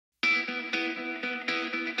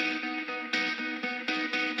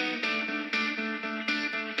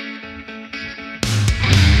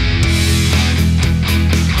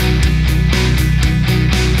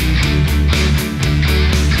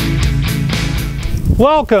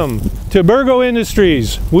Welcome to Bourgault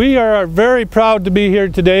Industries. We are very proud to be here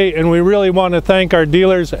today, and we really want to thank our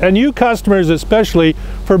dealers and you customers especially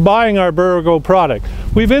for buying our Bourgault product.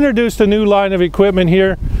 We've introduced a new line of equipment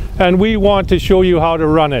here and we want to show you how to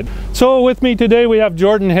run it. So with me today we have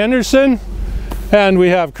Jordan Henderson, and we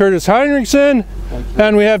have Curtis Heinrichsen,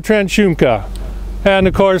 and we have Trent Schumka. And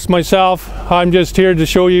of course myself, I'm just here to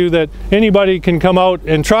show you that anybody can come out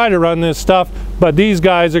and try to run this stuff, but these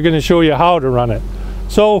guys are going to show you how to run it.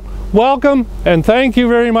 So welcome and thank you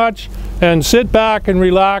very much, and sit back and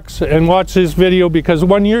relax and watch this video, because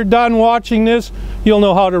when you're done watching this, you'll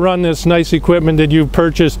know how to run this nice equipment that you've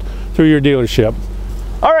purchased through your dealership.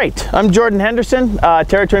 All right, I'm Jordan Henderson,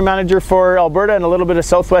 Territory Manager for Alberta and a little bit of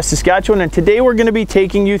Southwest Saskatchewan, and today we're going to be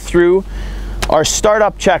taking you through our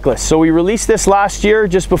startup checklist. So we released this last year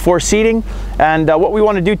just before seeding, and what we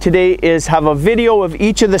want to do today is have a video of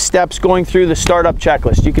each of the steps going through the startup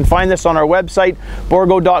checklist. You can find this on our website,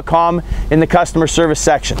 bourgault.com, in the customer service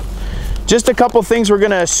section. Just a couple things we're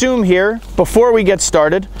going to assume here before we get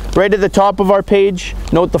started. Right at the top of our page,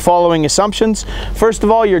 note the following assumptions. First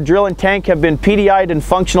of all, your drill and tank have been PDI'd and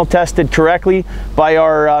functional tested correctly by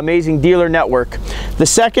our amazing dealer network. The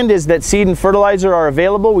second is that seed and fertilizer are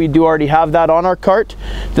available. We do already have that on our cart.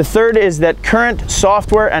 The third is that current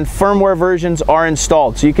software and firmware versions are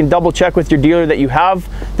installed. So you can double check with your dealer that you have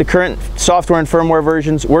the current software and firmware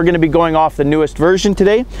versions. We're going to be going off the newest version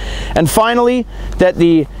today. And finally, that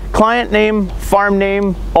the client name, farm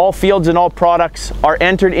name, all fields and all products are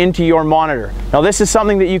entered into your monitor. Now this is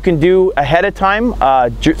something that you can do ahead of time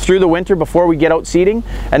through the winter before we get out seeding,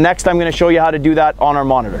 and next I'm going to show you how to do that on our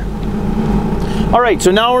monitor. All right,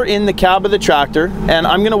 so now we're in the cab of the tractor, and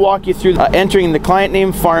I'm going to walk you through entering the client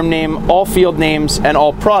name, farm name, all field names, and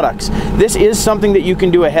all products. This is something that you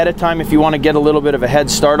can do ahead of time if you want to get a little bit of a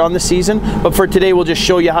head start on the season, but for today we'll just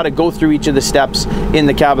show you how to go through each of the steps in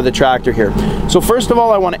the cab of the tractor here. So first of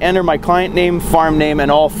all, I want to enter my client name, farm name,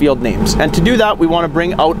 and all field names. And to do that, we want to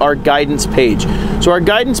bring out our guidance page. So our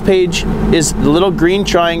guidance page is the little green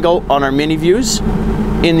triangle on our mini views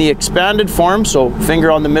in the expanded form, so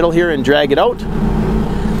finger on the middle here and drag it out.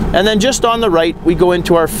 And then just on the right, we go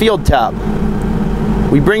into our field tab.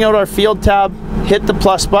 We bring out our field tab, hit the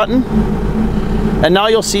plus button, and now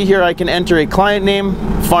you'll see here I can enter a client name,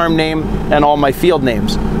 farm name, and all my field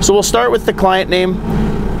names. So we'll start with the client name,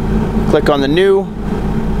 click on the new.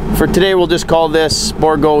 For today we'll just call this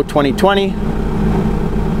Bourgault 2020.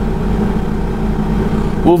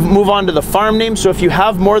 We'll move on to the farm name. So if you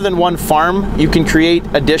have more than one farm, you can create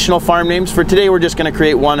additional farm names. For today we're just going to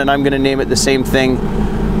create one, and I'm going to name it the same thing,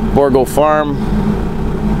 Bourgault Farm.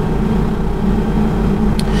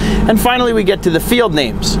 And finally we get to the field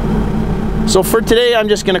names. So for today I'm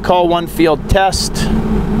just going to call one field Test,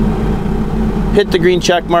 hit the green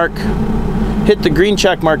check mark, hit the green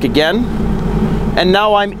check mark again, and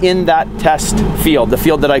now I'm in that test field, the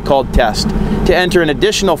field that I called Test. To enter an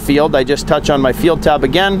additional field, I just touch on my field tab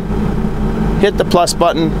again, hit the plus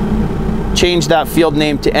button, change that field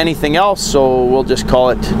name to anything else, so we'll just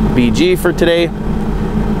call it BG for today.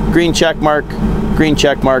 Green check mark,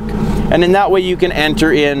 and in that way you can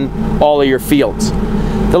enter in all of your fields.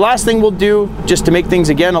 The last thing we'll do, just to make things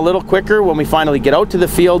again a little quicker, when we finally get out to the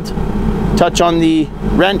field, touch on the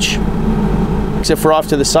wrench. If we're off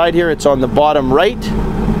to the side here, it's on the bottom right,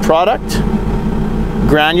 product,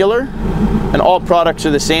 granular, and all products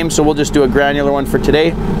are the same, so we'll just do a granular one for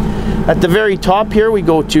today. At the very top here we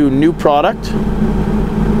go to new product,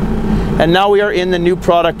 and now we are in the new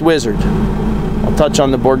product wizard. I'll touch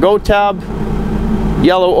on the Bourgault tab,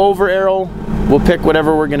 yellow over arrow, we'll pick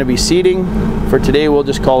whatever we're going to be seeding. For today we'll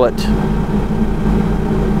just call it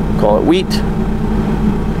wheat.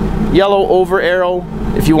 Yellow over arrow,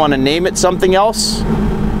 if you want to name it something else,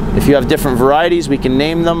 if you have different varieties we can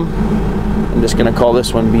name them. I'm just going to call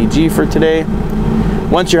this one BG for today.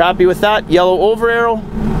 Once you're happy with that, yellow over arrow,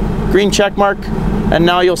 green check mark, and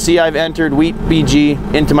now you'll see I've entered wheat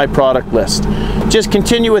BG into my product list. Just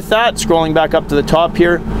continue with that, scrolling back up to the top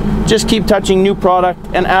here. Just keep touching new product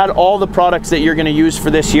and add all the products that you're going to use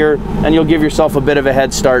for this year, and you'll give yourself a bit of a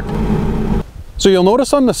head start. So you'll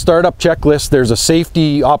notice on the startup checklist there's a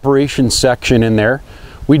safety operations section in there.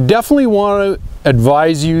 We definitely want to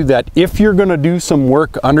advise you that if you're going to do some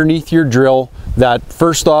work underneath your drill, that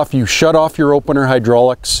first off you shut off your opener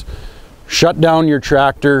hydraulics, shut down your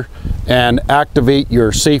tractor, and activate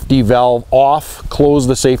your safety valve off, close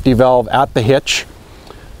the safety valve at the hitch.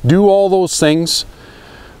 Do all those things.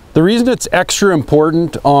 The reason it's extra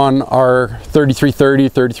important on our 3330,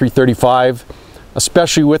 3335,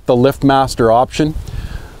 especially with the LiftMaster option,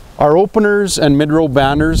 Our openers and mid-row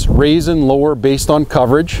banners raise and lower based on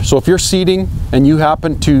coverage. So if you're seeding and you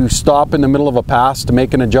happen to stop in the middle of a pass to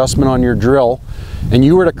make an adjustment on your drill, and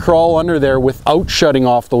you were to crawl under there without shutting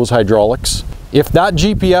off those hydraulics, if that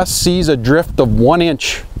GPS sees a drift of 1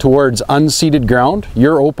 inch towards unseeded ground,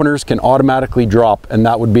 your openers can automatically drop, and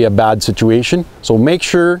that would be a bad situation. So make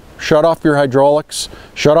sure, shut off your hydraulics,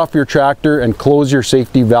 shut off your tractor, and close your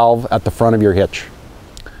safety valve at the front of your hitch.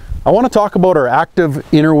 I want to talk about our active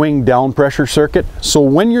inner wing down pressure circuit. So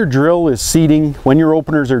when your drill is seeding, when your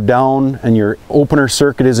openers are down and your opener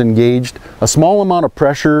circuit is engaged, a small amount of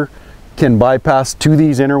pressure can bypass to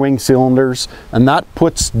these inner wing cylinders, and that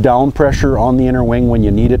puts down pressure on the inner wing when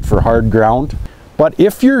you need it for hard ground. But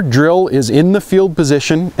if your drill is in the field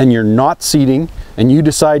position and you're not seeding and you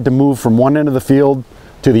decide to move from one end of the field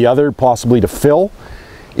to the other, possibly to fill,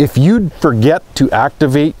 if you forget to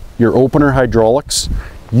activate your opener hydraulics,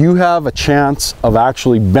 you have a chance of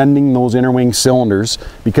actually bending those inner wing cylinders,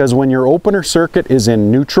 because when your opener circuit is in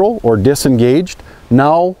neutral or disengaged,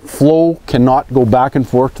 now flow cannot go back and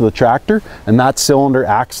forth to the tractor, and that cylinder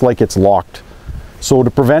acts like it's locked. So to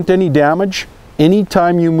prevent any damage,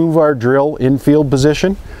 anytime you move our drill in field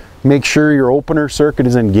position, make sure your opener circuit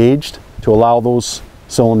is engaged to allow those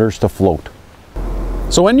cylinders to float.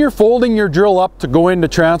 So when you're folding your drill up to go into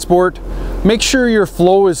transport, make sure your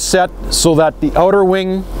flow is set so that the outer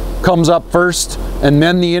wing comes up first and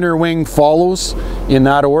then the inner wing follows in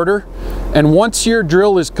that order. And once your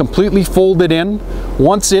drill is completely folded in,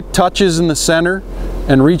 once it touches in the center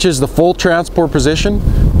and reaches the full transport position,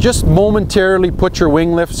 just momentarily put your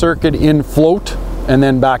wing lift circuit in float and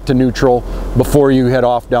then back to neutral before you head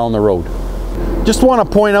off down the road. Just want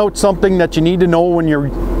to point out something that you need to know when you're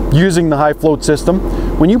using the high float system.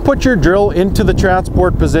 When you put your drill into the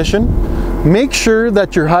transport position, make sure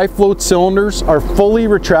that your high float cylinders are fully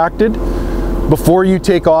retracted before you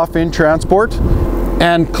take off in transport,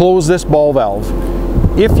 and close this ball valve.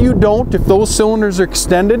 If you don't, if those cylinders are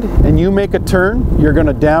extended and you make a turn, you're going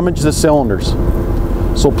to damage the cylinders.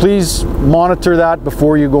 So please monitor that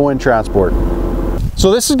before you go in transport.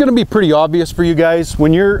 So this is going to be pretty obvious for you guys.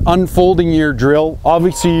 When you're unfolding your drill,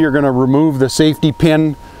 obviously you're going to remove the safety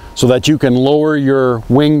pin so that you can lower your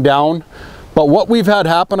wing down. But what we've had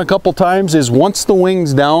happen a couple times is once the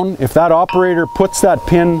wing's down, if that operator puts that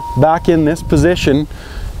pin back in this position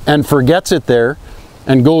and forgets it there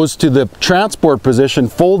and goes to the transport position,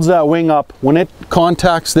 folds that wing up, when it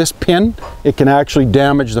contacts this pin, it can actually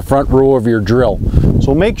damage the front row of your drill.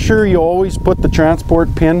 So make sure you always put the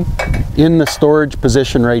transport pin in the storage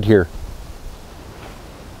position right here.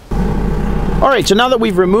 Alright, so now that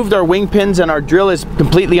we've removed our wing pins and our drill is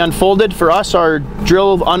completely unfolded, for us our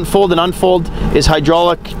drill unfold and unfold is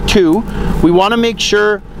hydraulic 2. We want to make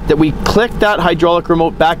sure that we click that hydraulic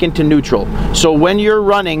remote back into neutral. So when you're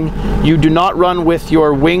running, you do not run with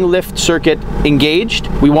your wing lift circuit engaged.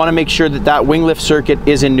 We want to make sure that that wing lift circuit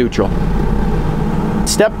is in neutral.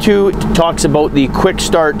 Step 2 talks about the quick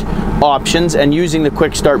start options and using the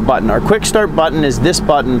quick start button. Our quick start button is this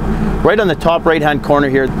button right on the top right hand corner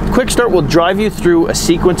here. Quick start will drive you through a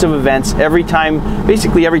sequence of events every time,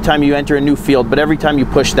 basically every time you enter a new field, but every time you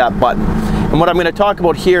push that button. And what I'm going to talk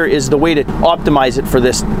about here is the way to optimize it for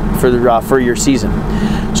this, for your season.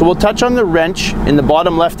 So we'll touch on the wrench in the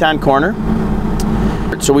bottom left hand corner.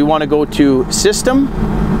 So we want to go to System,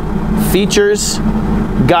 Features,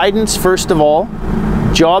 Guidance first of all,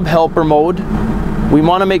 Job Helper Mode. We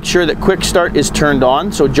want to make sure that Quick Start is turned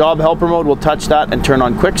on. So Job Helper Mode, we'll touch that and turn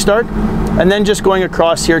on Quick Start. And then just going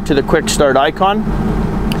across here to the Quick Start icon.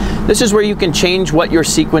 This is where you can change what your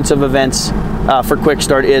sequence of events for Quick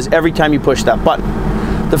Start is every time you push that button.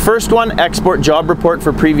 The first one, Export Job Report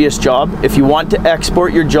for previous job. If you want to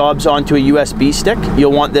export your jobs onto a USB stick,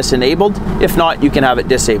 you'll want this enabled. If not, you can have it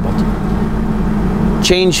disabled.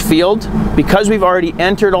 Change field. Because we've already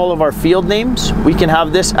entered all of our field names, we can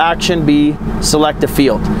have this action be select a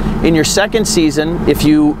field. In your second season, if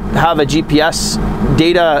you have a GPS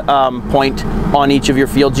data point on each of your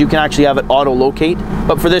fields, you can actually have it auto locate,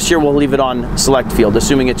 but for this year we'll leave it on select field,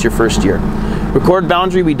 assuming it's your first year. Record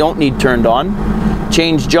boundary we don't need turned on.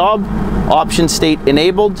 Change job, option state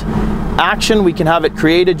enabled. Action, we can have it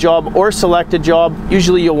create a job or select a job.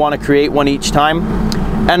 Usually you'll want to create one each time.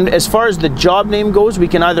 And as far as the job name goes, we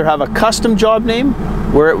can either have a custom job name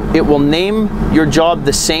where it will name your job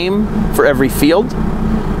the same for every field.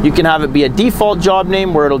 You can have it be a default job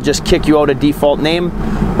name where it'll just kick you out a default name,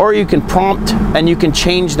 or you can prompt and you can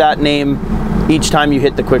change that name each time you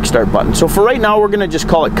hit the Quick Start button. So for right now, we're going to just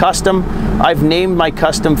call it custom. I've named my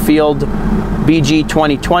custom field BG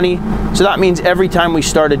 2020. So that means every time we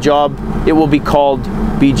start a job, it will be called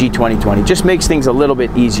BG 2020. Just makes things a little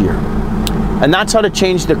bit easier. And that's how to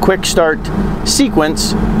change the quick start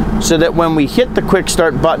sequence so that when we hit the quick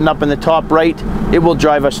start button up in the top right, it will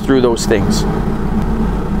drive us through those things.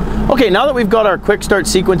 Okay, now that we've got our quick start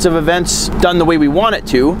sequence of events done the way we want it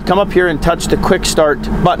to, come up here and touch the quick start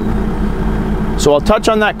button. So I'll touch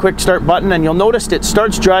on that quick start button and you'll notice it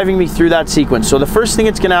starts driving me through that sequence. So the first thing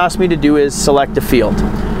it's going to ask me to do is select a field.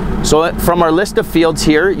 So from our list of fields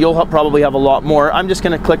here, you'll probably have a lot more. I'm just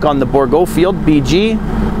going to click on the Bourgault field, BG.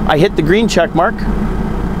 I hit the green check mark.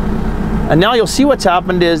 And now you'll see what's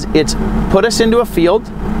happened is it's put us into a field.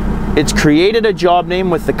 It's created a job name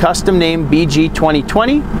with the custom name BG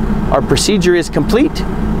 2020. Our procedure is complete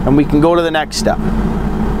and we can go to the next step.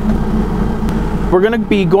 We're going to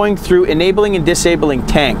be going through enabling and disabling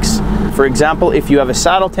tanks. For example, if you have a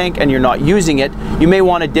saddle tank and you're not using it, you may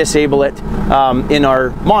want to disable it in our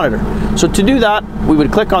monitor. So to do that, we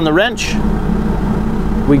would click on the wrench,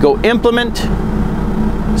 we go Implement,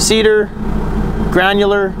 Seeder,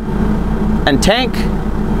 Granular, and Tank,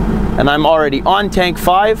 and I'm already on tank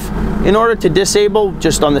 5. In order to disable,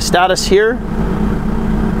 just on the status here,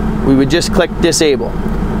 we would just click Disable.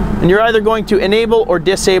 And you're either going to enable or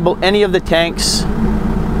disable any of the tanks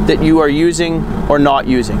that you are using or not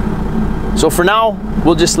using. So for now,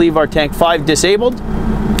 we'll just leave our tank 5 disabled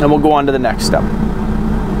and we'll go on to the next step.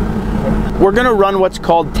 We're going to run what's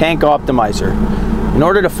called Tank Optimizer. In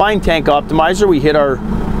order to find Tank Optimizer, we hit our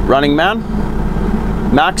running man,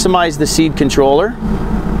 maximize the seed controller,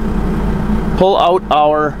 pull out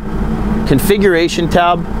our configuration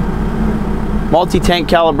tab, multi-tank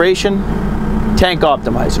calibration, Tank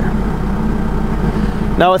Optimizer.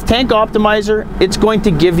 Now with Tank Optimizer, it's going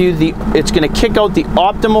to give you it's going to kick out the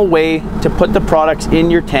optimal way to put the products in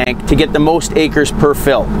your tank to get the most acres per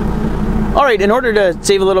fill. All right, in order to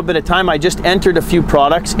save a little bit of time, I just entered a few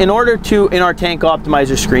products. In our Tank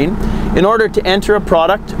Optimizer screen, in order to enter a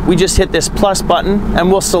product, we just hit this plus button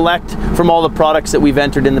and we'll select from all the products that we've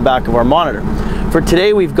entered in the back of our monitor. For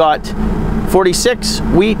today, we've got 46,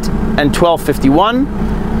 wheat, and 1251.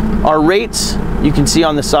 Our rates, you can see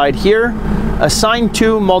on the side here. Assign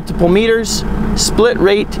to multiple meters, split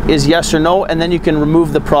rate is yes or no, and then you can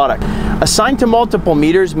remove the product. Assign to multiple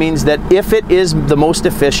meters means that if it is the most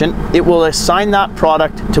efficient, it will assign that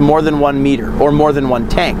product to more than 1 meter or more than 1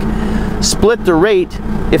 tank. Split the rate,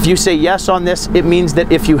 if you say yes on this, it means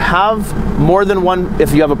that if you have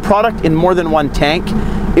if you have a product in more than 1 tank,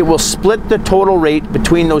 it will split the total rate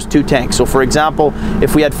between those 2 tanks. So for example,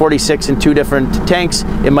 if we had 46 in 2 different tanks,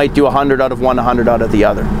 it might do 100 out of one, 100 out of the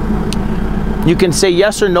other. You can say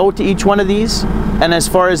yes or no to each one of these, and as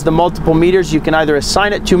far as the multiple meters, you can either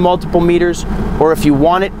assign it to multiple meters, or if you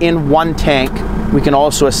want it in 1 tank, we can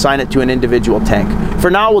also assign it to an individual tank.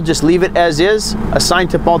 For now, we'll just leave it as is, assign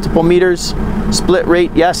to multiple meters, split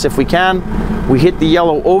rate, yes if we can. We hit the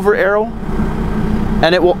yellow over arrow,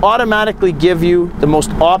 and it will automatically give you the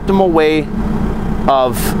most optimal way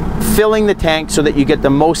of filling the tank so that you get the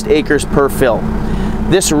most acres per fill.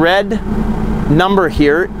 This red number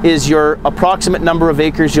here is your approximate number of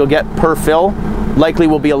acres you'll get per fill. Likely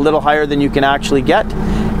will be a little higher than you can actually get.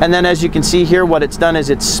 And then as you can see here, what it's done is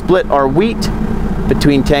it's split our wheat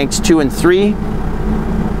between tanks 2 and 3,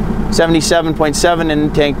 77.7 in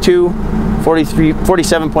tank 2,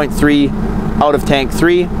 47.3 out of tank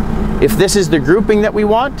 3. If this is the grouping that we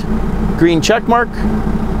want, green check mark,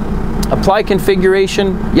 apply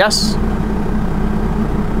configuration, yes.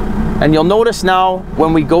 And you'll notice now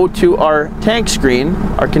when we go to our tank screen,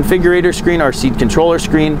 our configurator screen, our seed controller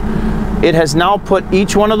screen, it has now put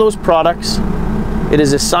each one of those products, it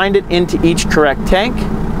has assigned it into each correct tank.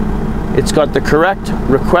 It's got the correct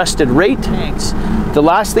requested rate. Tanks. The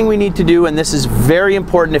last thing we need to do, and this is very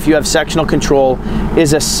important if you have sectional control,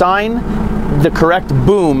 is assign the correct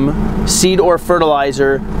boom, seed or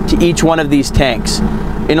fertilizer to each one of these tanks.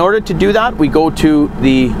 In order to do that, we go to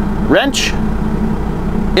the wrench,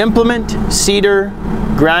 Implement, Seeder,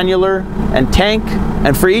 Granular, and Tank.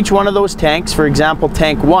 And for each one of those tanks, for example,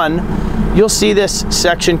 tank 1, you'll see this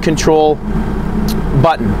section control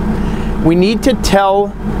button. We need to tell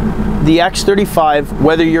the X35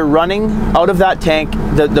 whether you're running out of that tank,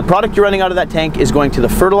 the product you're running out of that tank is going to the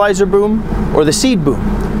fertilizer boom or the seed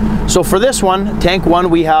boom. So for this one, tank 1,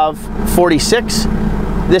 we have 46.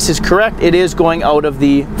 This is correct, it is going out of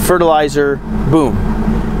the fertilizer boom.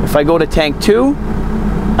 If I go to tank 2,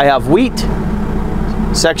 I have wheat,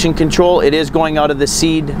 section control, it is going out of the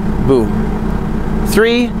seed boom.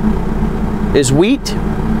 3 is wheat,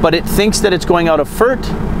 but it thinks that it's going out of fert,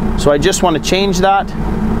 so I just want to change that.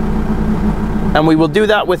 And we will do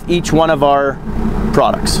that with each one of our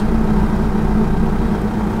products.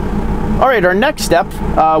 All right, our next step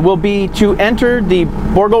will be to enter the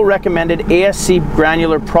Bourgault recommended ASC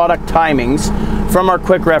granular product timings from our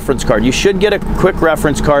quick reference card. You should get a quick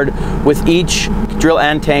reference card with each drill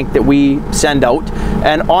and tank that we send out.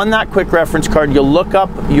 And on that quick reference card, you'll look up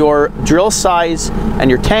your drill size and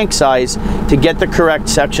your tank size to get the correct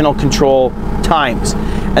sectional control times.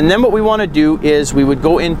 And then what we want to do is we would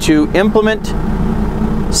go into Implement,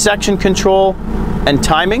 Section Control, and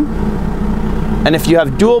Timing. And if you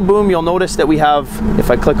have dual boom, you'll notice that we have, if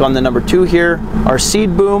I click on the number 2 here, our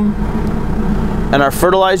seed boom and our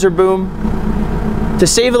fertilizer boom. To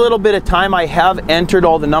save a little bit of time, I have entered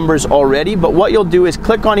all the numbers already, but what you'll do is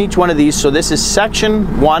click on each one of these. So this is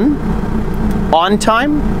section 1, on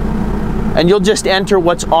time, and you'll just enter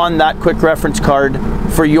what's on that quick reference card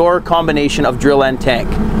for your combination of drill and tank.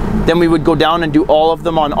 Then we would go down and do all of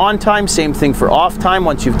them on time, same thing for off time.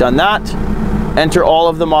 Once you've done that, enter all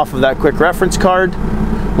of them off of that quick reference card.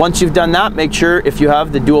 Once you've done that, make sure if you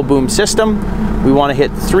have the dual boom system, we want to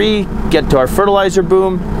hit 3, get to our fertilizer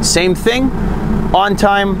boom, same thing. On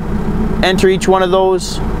time, enter each one of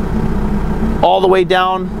those all the way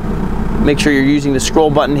down. Make sure you're using the scroll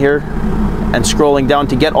button here and scrolling down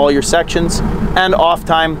to get all your sections, and off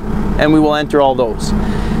time, and we will enter all those.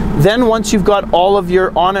 Then once you've got all of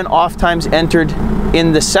your on and off times entered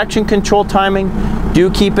in the section control timing,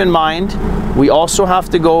 do keep in mind we also have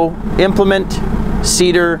to go Implement,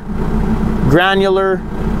 Seeder, Granular,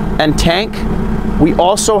 and Tank. We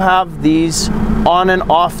also have these on and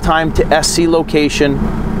off time to SC location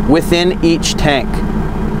within each tank.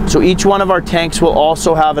 So each one of our tanks will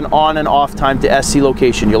also have an on and off time to SC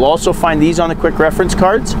location. You'll also find these on the quick reference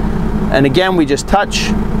cards. And again, we just touch,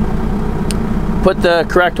 put the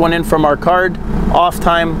correct one in from our card, off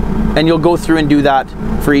time, and you'll go through and do that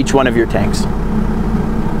for each one of your tanks.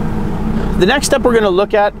 The next step we're going to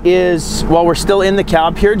look at is, while we're still in the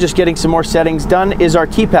cab here, just getting some more settings done, is our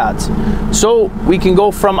keypads. So we can go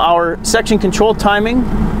from our section control timing,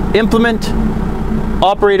 Implement,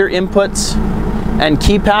 Operator Inputs, and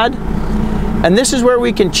Keypad. And this is where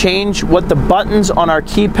we can change what the buttons on our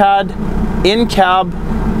keypad in cab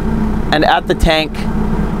and at the tank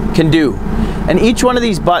can do. And each one of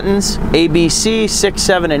these buttons, A, B, C, 6,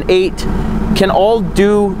 7, and 8, can all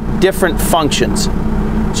do different functions.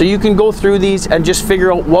 So you can go through these and just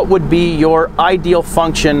figure out what would be your ideal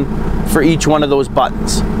function for each one of those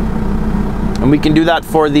buttons. And we can do that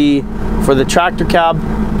for the tractor cab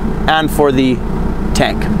and for the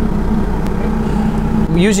tank.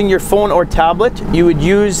 Using your phone or tablet, you would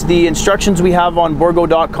use the instructions we have on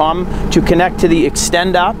Bourgault.com to connect to the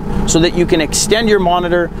Xtend app so that you can extend your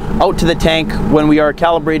monitor out to the tank when we are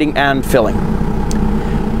calibrating and filling.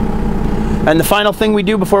 And the final thing we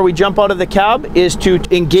do before we jump out of the cab is to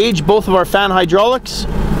engage both of our fan hydraulics,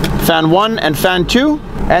 fan 1 and fan 2,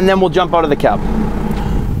 and then we'll jump out of the cab.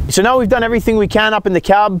 So now we've done everything we can up in the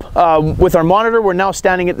cab with our monitor. We're now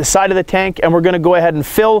standing at the side of the tank, and we're going to go ahead and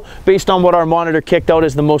fill based on what our monitor kicked out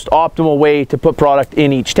as the most optimal way to put product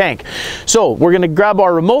in each tank. So we're going to grab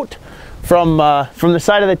our remote from the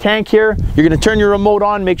side of the tank here. You're going to turn your remote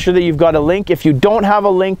on, make sure that you've got a link. If you don't have a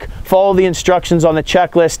link, follow the instructions on the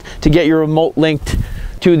checklist to get your remote linked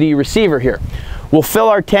to the receiver here. We'll fill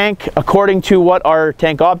our tank according to what our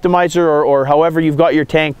tank optimizer or however you've got your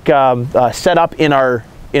tank set up in our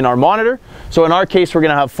monitor. So in our case, we're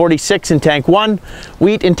going to have 46 in tank 1,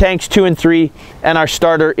 wheat in tanks 2 and 3, and our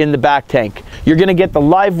starter in the back tank. You're going to get the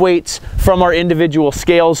live weights from our individual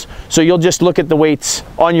scales, so you'll just look at the weights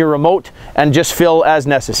on your remote and just fill as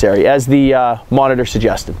necessary, as the monitor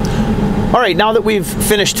suggested. All right, now that we've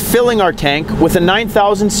finished filling our tank with a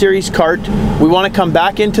 9000 series cart, we want to come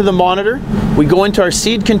back into the monitor. We go into our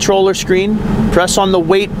seed controller screen, press on the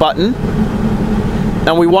weight button,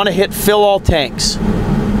 and we want to hit fill all tanks.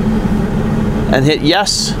 And hit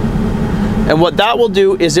yes. And what that will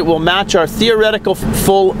do is it will match our theoretical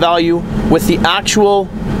full value with the actual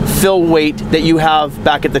fill weight that you have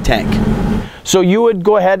back at the tank. So you would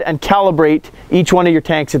go ahead and calibrate each one of your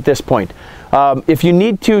tanks at this point. If you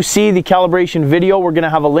need to see the calibration video, we're going to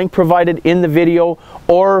have a link provided in the video,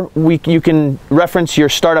 or you can reference your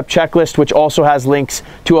startup checklist, which also has links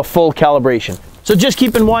to a full calibration. So just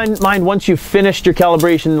keep in mind, once you've finished your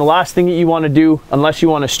calibration, the last thing that you want to do, unless you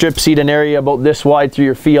want to strip seed an area about this wide through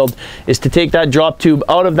your field, is to take that drop tube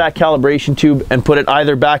out of that calibration tube and put it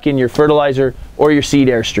either back in your fertilizer or your seed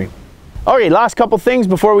airstream. Okay, last couple things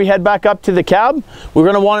before we head back up to the cab. We're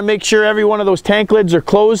going to want to make sure every one of those tank lids are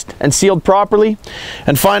closed and sealed properly.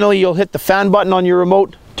 And finally, you'll hit the fan button on your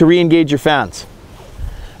remote to re-engage your fans.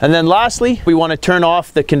 And then lastly, we want to turn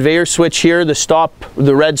off the conveyor switch here,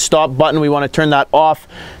 the red stop button. We want to turn that off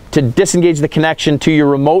to disengage the connection to your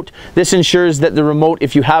remote. This ensures that the remote,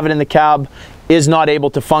 if you have it in the cab, is not able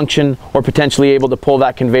to function or potentially able to pull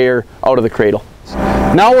that conveyor out of the cradle.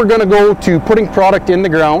 Now we're going to go to putting product in the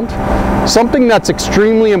ground. Something that's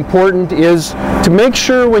extremely important is to make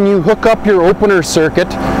sure when you hook up your opener circuit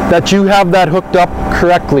that you have that hooked up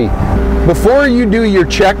correctly. Before you do your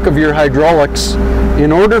check of your hydraulics,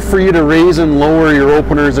 in order for you to raise and lower your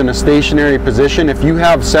openers in a stationary position, if you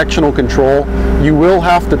have sectional control, you will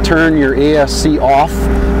have to turn your ASC off.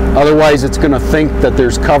 Otherwise it's going to think that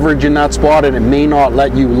there's coverage in that spot and it may not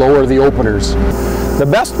let you lower the openers. The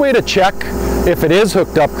best way to check if it is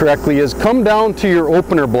hooked up correctly is come down to your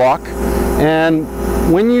opener block, and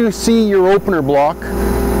when you see your opener block,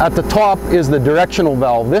 at the top is the directional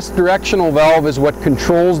valve. This directional valve is what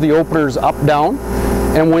controls the openers up, down,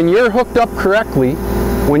 and when you're hooked up correctly,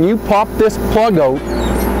 when you pop this plug out,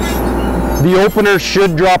 the opener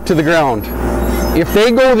should drop to the ground. If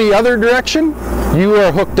they go the other direction, you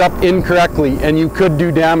are hooked up incorrectly and you could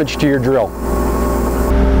do damage to your drill.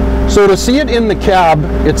 So to see it in the cab,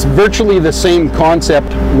 it's virtually the same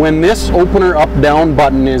concept. When this opener up down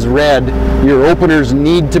button is red, your openers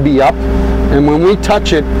need to be up, and when we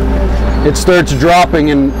touch it, it starts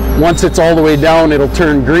dropping, and once it's all the way down, it'll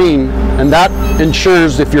turn green, and that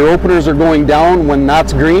ensures if your openers are going down when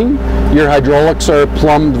that's green, your hydraulics are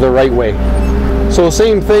plumbed the right way. So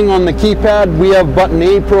same thing on the keypad, we have button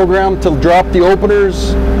A programmed to drop the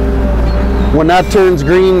openers. When that turns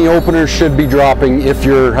green, the openers should be dropping if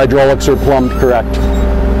your hydraulics are plumbed correct.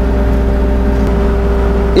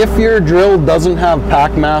 If your drill doesn't have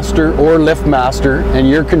PackMaster or LiftMaster and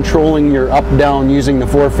you're controlling your up-down using the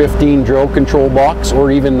 415 drill control box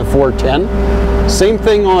or even the 410, same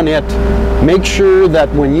thing on it. Make sure that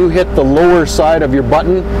when you hit the lower side of your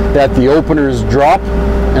button that the openers drop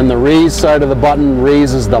and the raised side of the button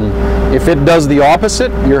raises them. If it does the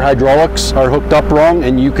opposite, your hydraulics are hooked up wrong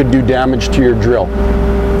and you could do damage to your drill.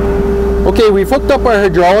 Okay, we've hooked up our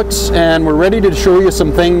hydraulics and we're ready to show you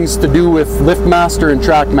some things to do with LiftMaster and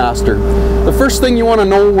TrackMaster. The first thing you want to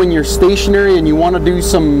know when you're stationary and you want to do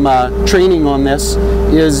some training on this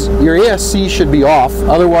is your ASC should be off,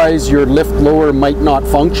 otherwise your lift lower might not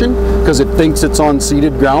function because it thinks it's on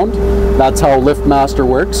seated ground. That's how LiftMaster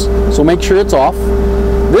works, so make sure it's off.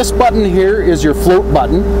 This button here is your float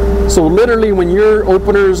button, so literally when your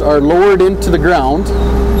openers are lowered into the ground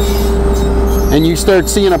and you start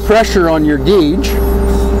seeing a pressure on your gauge,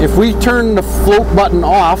 if we turn the float button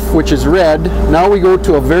off, which is red, now we go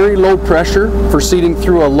to a very low pressure for seating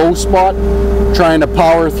through a low spot, trying to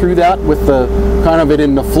power through that with the kind of it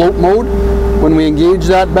in the float mode. When we engage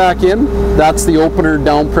that back in, that's the opener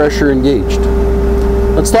down pressure engaged.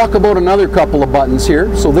 Let's talk about another couple of buttons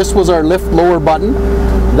here. So this was our lift lower button.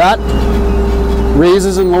 That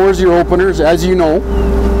raises and lowers your openers, as you know.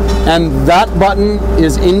 And that button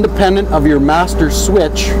is independent of your master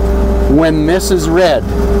switch when this is red.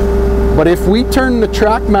 But if we turn the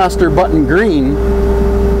TrackMaster button green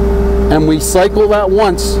and we cycle that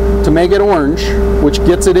once to make it orange, which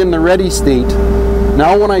gets it in the ready state,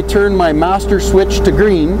 now when I turn my master switch to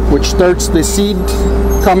green, which starts the seed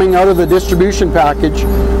coming out of the distribution package,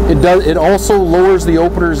 it also lowers the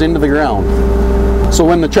openers into the ground. So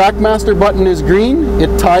when the TrackMaster button is green,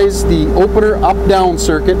 it ties the opener up-down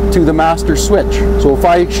circuit to the master switch. So if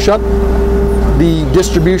I shut the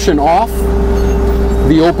distribution off,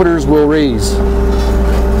 the openers will raise.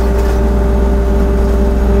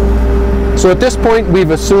 So at this point,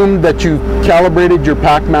 we've assumed that you've calibrated your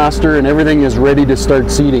PackMaster and everything is ready to start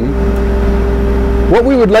seeding. What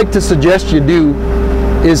we would like to suggest you do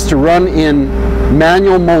is to run in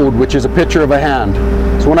manual mode, which is a picture of a hand.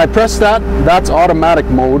 So when I press that, that's automatic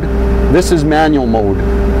mode. This is manual mode.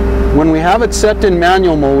 When we have it set in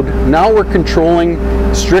manual mode, now we're controlling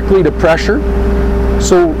strictly to pressure.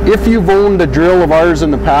 So if you've owned a drill of ours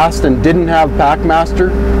in the past and didn't have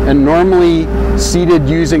PackMaster and normally seeded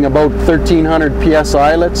using about 1300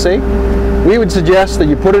 PSI, let's say, we would suggest that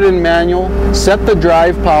you put it in manual, set the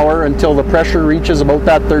drive power until the pressure reaches about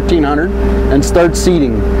that 1300 and start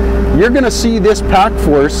seeding. You're going to see this pack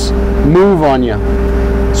force move on you.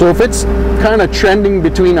 So if it's kind of trending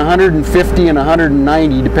between 150 and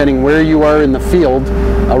 190, depending where you are in the field,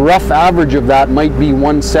 a rough average of that might be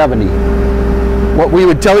 170. What we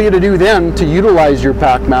would tell you to do then to utilize your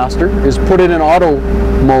PackMaster is put it in auto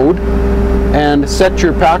mode and set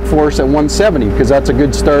your pack force at 170 because that's a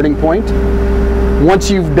good starting point. Once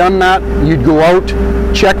you've done that, you'd go out,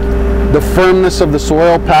 check the firmness of the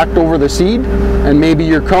soil packed over the seed, and maybe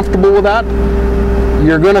you're comfortable with that.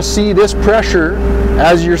 you're going to see this pressure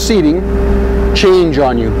as you're seating change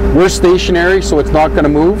on you. We're stationary, so it's not going to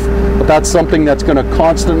move, but that's something that's going to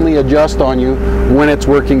constantly adjust on you when it's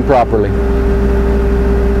working properly.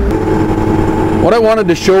 What I wanted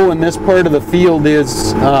to show in this part of the field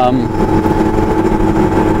is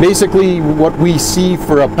basically what we see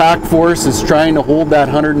for a pack force is trying to hold that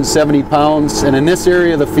 170 pounds, and in this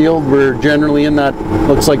area of the field we're generally in that,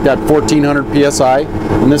 looks like that 1400 psi,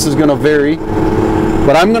 and this is going to vary,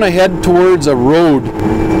 but I'm going to head towards a road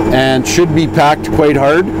and should be packed quite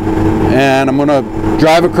hard, and I'm going to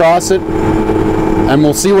drive across it and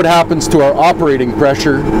we'll see what happens to our operating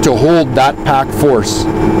pressure to hold that pack force.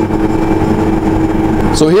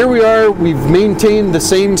 So here we are, we've maintained the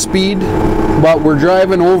same speed, but we're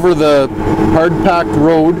driving over the hard packed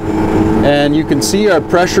road, and you can see our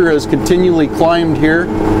pressure has continually climbed here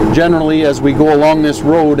generally as we go along this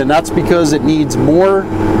road, and that's because it needs more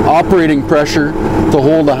operating pressure to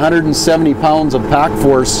hold 170 pounds of pack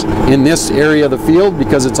force in this area of the field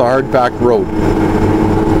because it's a hard packed road.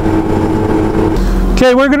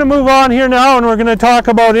 Okay, we're going to move on here now and we're going to talk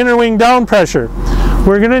about inner wing down pressure.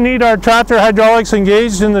 We're going to need our tractor hydraulics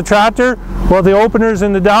engaged in the tractor while the opener's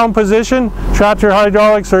in the down position. Tractor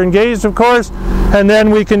hydraulics are engaged, of course, and then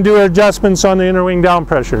we can do adjustments on the inner wing down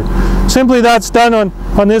pressure. Simply that's done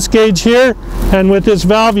on this gauge here, and with this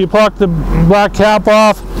valve you pluck the black cap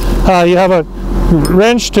off. You have a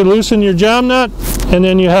wrench to loosen your jam nut, and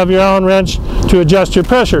then you have your Allen wrench to adjust your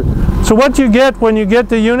pressure. So what you get when you get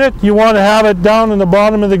the unit, you want to have it down in the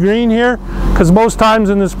bottom of the green here, because most times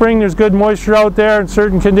in the spring there's good moisture out there and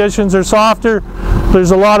certain conditions are softer.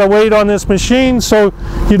 There's a lot of weight on this machine, so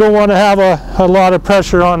you don't want to have a lot of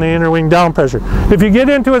pressure on the inner wing down pressure. If you get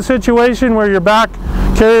into a situation where your back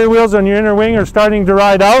carrier wheels on your inner wing are starting to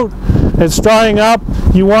ride out, it's drying up,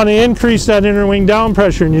 you want to increase that inner wing down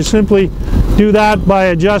pressure, and you simply do that by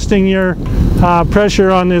adjusting your pressure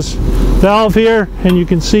on this valve here, and you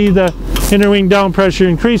can see the inner wing down pressure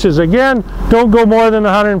increases. Again, don't go more than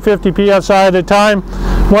 150 psi at a time.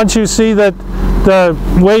 Once you see that the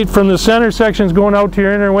weight from the center section is going out to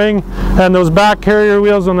your inner wing and those back carrier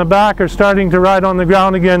wheels on the back are starting to ride on the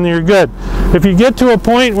ground again, you're good. If you get to a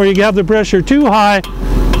point where you have the pressure too high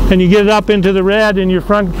and you get it up into the red and your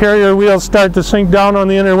front carrier wheels start to sink down on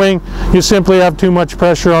the inner wing, you simply have too much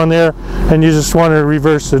pressure on there and you just want to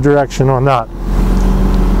reverse the direction on that.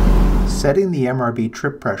 Setting the MRB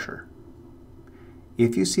trip pressure.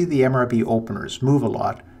 If you see the MRB openers move a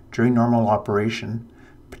lot during normal operation,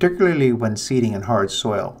 particularly when seeding in hard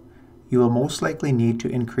soil, you will most likely need to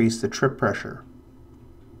increase the trip pressure.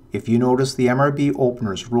 If you notice the MRB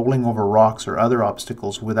openers rolling over rocks or other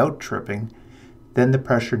obstacles without tripping, then the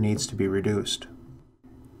pressure needs to be reduced.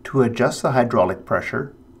 To adjust the hydraulic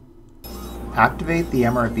pressure, activate the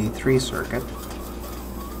MRB 3 circuit,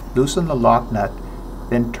 loosen the lock nut,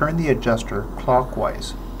 then turn the adjuster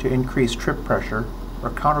clockwise to increase trip pressure or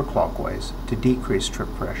counterclockwise to decrease trip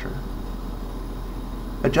pressure.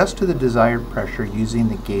 Adjust to the desired pressure using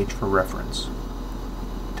the gauge for reference.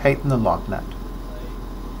 Tighten the lock nut.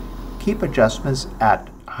 Keep adjustments at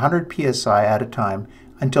 100 psi at a time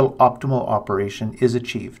until optimal operation is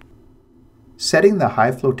achieved. Setting the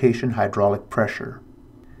high flotation hydraulic pressure.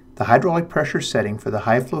 The hydraulic pressure setting for the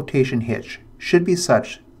high flotation hitch should be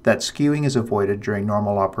such that skewing is avoided during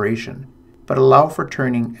normal operation, but allow for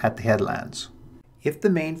turning at the headlands. If the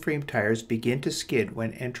mainframe tires begin to skid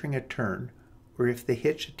when entering a turn, or if the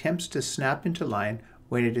hitch attempts to snap into line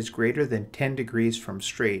when it is greater than 10 degrees from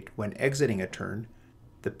straight when exiting a turn,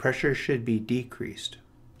 the pressure should be decreased.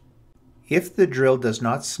 If the drill does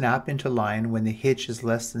not snap into line when the hitch is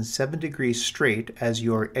less than 7 degrees straight as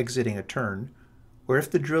you are exiting a turn, or if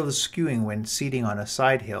the drill is skewing when seating on a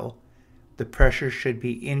side hill, the pressure should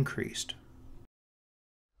be increased.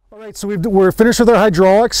 Alright, so we're finished with our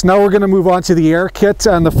hydraulics. Now we're going to move on to the air kit,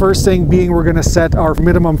 and the first thing being we're going to set our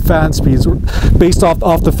minimum fan speeds based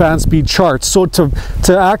off the fan speed charts. So to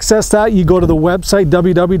access that, you go to the website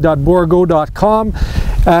www.bourgault.com,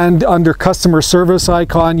 and under customer service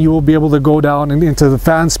icon you will be able to go down into the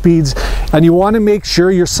fan speeds, and you want to make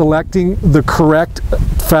sure you're selecting the correct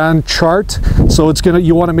fan chart. So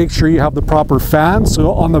you want to make sure you have the proper fan.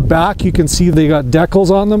 So on the back you can see they got decals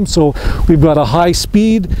on them, so we've got a high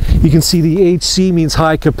speed. You can see the HC means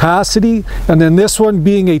high capacity, and then this one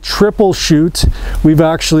being a triple chute, we've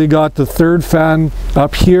actually got the third fan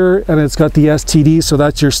up here, and it's got the STD, so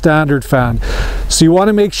that's your standard fan. So you want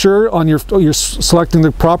to make sure you're selecting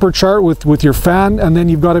the proper chart with your fan, and then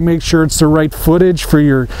you've got to make sure it's the right footage for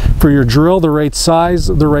your drill drill, the right size,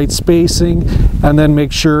 the right spacing, and then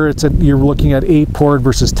make sure you're looking at 8-port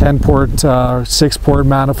versus 10-port, 6-port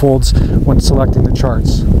manifolds when selecting the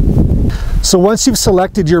charts. So once you've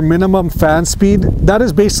selected your minimum fan speed, that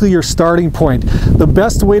is basically your starting point. The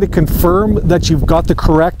best way to confirm that you've got the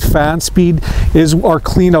correct fan speed is our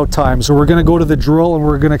clean out time. So we're going to go to the drill and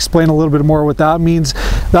we're going to explain a little bit more what that means.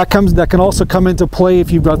 That can also come into play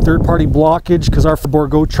if you've got third-party blockage, because our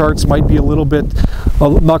Bourgault charts might be a little bit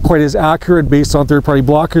not quite as accurate based on third-party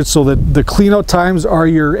blockage. So the clean out times are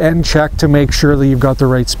your end check to make sure that you've got the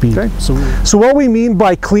right speed. Okay. So what we mean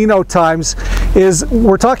by clean out times is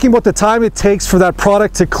we're talking about the time it takes for that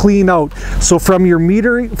product to clean out. So from your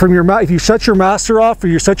meter, if you shut your master off or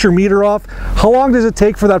you shut your meter off, how long does it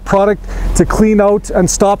take for that product to clean out and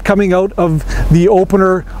stop coming out of the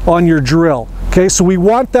opener on your drill? Okay, so we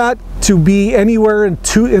want that to be anywhere in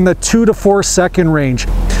the 2 to 4 second range.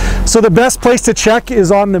 So the best place to check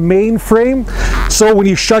is on the main frame. So when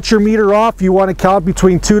you shut your meter off, you want to count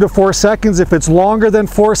between 2 to 4 seconds. If it's longer than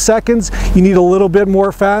 4 seconds, you need a little bit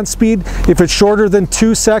more fan speed. If it's shorter than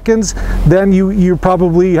 2 seconds, then you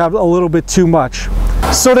probably have a little bit too much.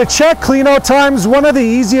 So to check clean out times, one of the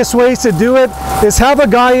easiest ways to do it is have a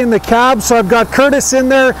guy in the cab. So I've got Curtis in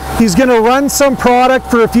there. He's going to run some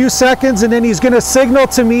product for a few seconds, and then he's going to signal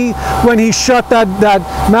to me when he shut that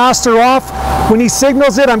master off. When he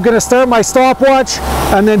signals it, I'm going to start my stopwatch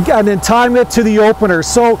and then time it to the opener.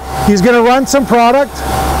 So he's going to run some product,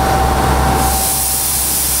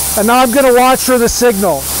 and now I'm going to watch for the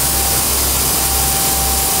signal.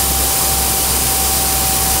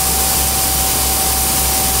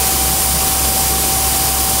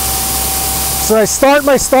 So I start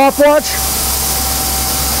my stopwatch.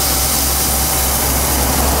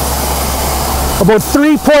 About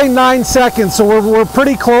 3.9 seconds, so we're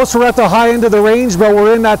pretty close. We're at the high end of the range, but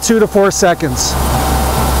we're in that 2 to 4 seconds.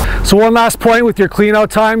 So one last point with your clean out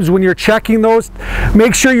times, when you're checking those,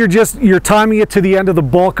 make sure you're timing it to the end of the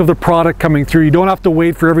bulk of the product coming through. You don't have to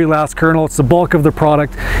wait for every last kernel. It's the bulk of the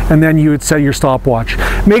product, and then you would set your stopwatch.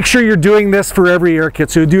 Make sure you're doing this for every air kit.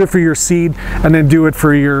 So you do it for your seed, and then do it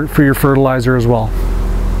for your fertilizer as well.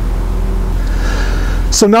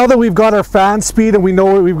 So now that we've got our fan speed and we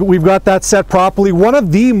know we've got that set properly, one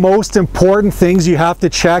of the most important things you have to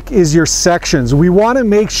check is your sections. We want to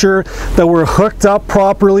make sure that we're hooked up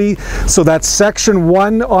properly, so that section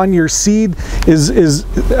 1 on your seed is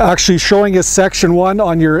actually showing as section 1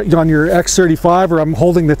 on your X35, or I'm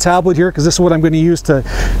holding the tablet here because this is what I'm going to use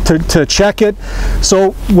to check it.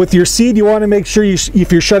 So with your seed, you want to make sure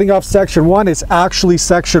if you're shutting off section 1, it's actually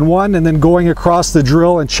section 1, and then going across the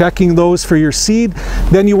drill and checking those for your seed.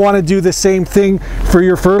 Then you want to do the same thing for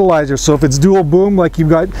your fertilizer. So if it's dual boom, like you've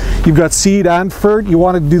got seed and fert, you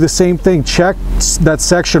want to do the same thing. Check that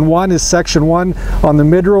section 1 is section 1 on the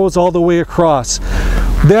mid rows all the way across.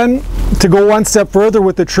 Then to go one step further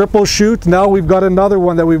with the triple shoot, now we've got another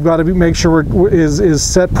one that we've got to make sure is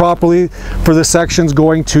set properly for the sections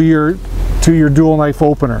going to your dual knife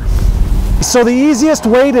opener. So the easiest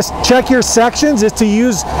way to check your sections is to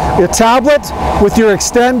use a tablet with your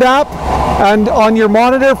Xtend app, and on your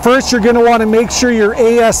monitor, first you're going to want to make sure your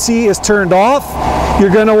ASC is turned off. You're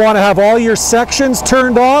going to want to have all your sections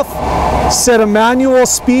turned off, set a manual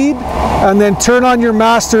speed, and then turn on your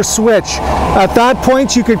master switch. At that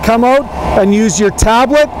point, you could come out and use your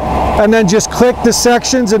tablet and then just click the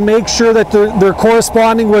sections and make sure that they're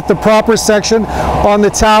corresponding with the proper section on the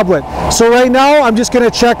tablet. So right now, I'm just going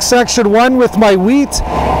to check section 1 with my wheat.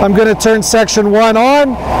 I'm going to turn section 1 on.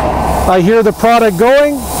 I hear the product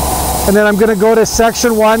going, and then I'm going to go to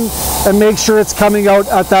section 1 and make sure it's coming out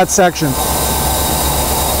at that section.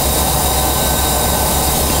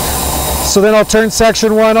 So then I'll turn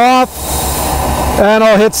section 1 off, and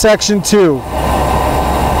I'll hit section 2.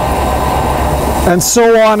 And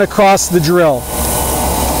so on across the drill.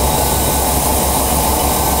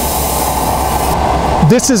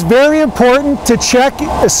 This is very important to check,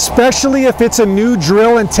 especially if it's a new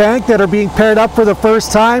drill and tank that are being paired up for the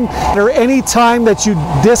first time, or any time that you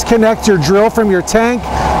disconnect your drill from your tank.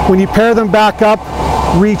 When you pair them back up,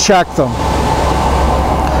 recheck them.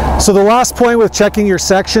 So the last point with checking your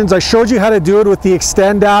sections, I showed you how to do it with the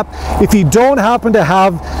Xtend app. If you don't happen to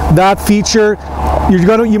have that feature,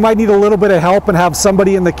 you might need a little bit of help and have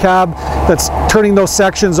somebody in the cab that's turning those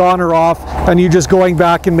sections on or off, and you just going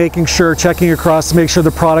back and making sure, checking across to make sure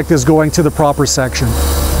the product is going to the proper section.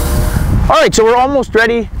 All right, so we're almost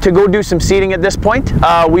ready to go do some seeding at this point.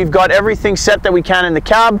 We've got everything set that we can in the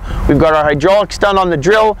cab. We've got our hydraulics done on the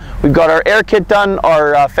drill. We've got our air kit done.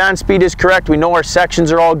 Our fan speed is correct. We know our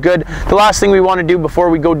sections are all good. The last thing we want to do before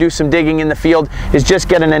we go do some digging in the field is just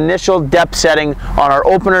get an initial depth setting on our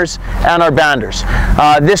openers and our banders.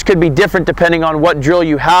 This could be different depending on what drill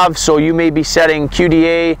you have. So you may be setting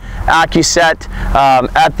QDA, AccuSet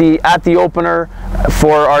at the opener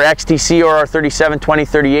for our XTC or our 3720,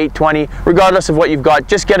 3820. Regardless of what you've got,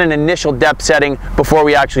 just get an initial depth setting before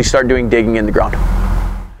we actually start doing digging in the ground.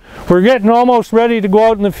 We're getting almost ready to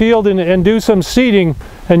go out in the field and do some seeding,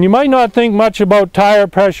 and you might not think much about tire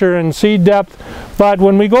pressure and seed depth, but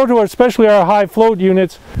when we go to especially our high float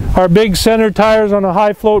units, our big center tires on a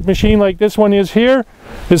high float machine like this one is here,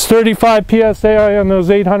 is 35 psi on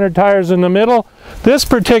those 800 tires in the middle. This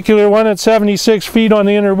particular one at 76 feet on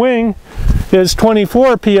the inner wing is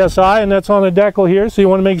 24 psi, and that's on the decal here, so you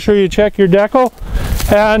want to make sure you check your decal.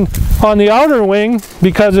 And on the outer wing,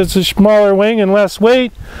 because it's a smaller wing and less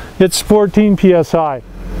weight, it's 14 psi.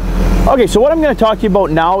 Okay, so what I'm going to talk to you about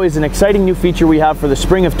now is an exciting new feature we have for the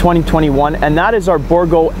spring of 2021, and that is our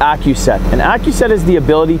Bourgault AccuSet. And AccuSet is the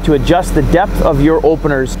ability to adjust the depth of your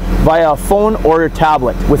openers via a phone or a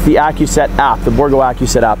tablet with the AccuSet app, the Bourgault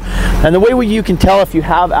AccuSet app. And the way you can tell if you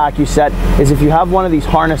have AccuSet is if you have one of these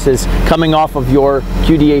harnesses coming off of your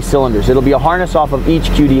QDA cylinders. It'll be a harness off of each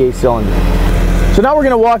QDA cylinder. So now we're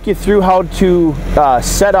going to walk you through how to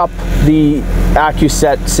set up the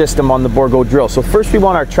AccuSet system on the Bourgault drill. So first we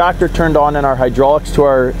want our tractor turned on and our hydraulics to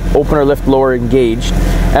our opener lift lower engaged,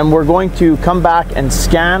 and we're going to come back and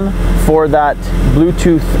scan for that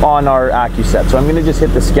Bluetooth on our AccuSet. So I'm going to just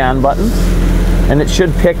hit the scan button, and it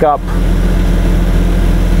should pick up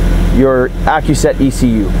your AccuSet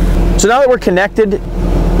ECU. So now that we're connected,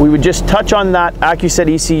 we would just touch on that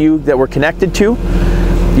AccuSet ECU that we're connected to.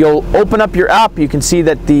 You'll open up your app. You can see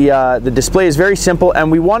that the display is very simple, and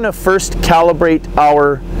we want to first calibrate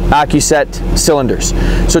our AccuSet cylinders.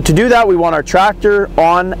 So to do that, we want our tractor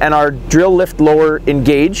on and our drill lift lower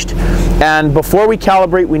engaged. And before we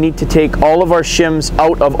calibrate, we need to take all of our shims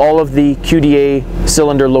out of all of the QDA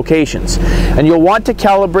cylinder locations. And you'll want to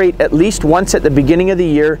calibrate at least once at the beginning of the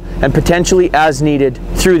year and potentially as needed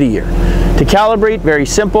through the year. To calibrate, very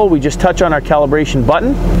simple. We just touch on our calibration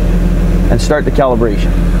button and start the calibration.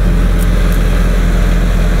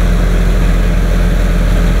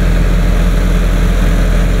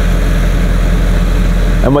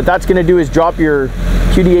 And what that's going to do is drop your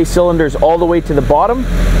QDA cylinders all the way to the bottom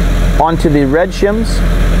onto the red shims,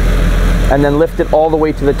 and then lift it all the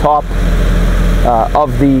way to the top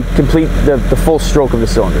of the full stroke of the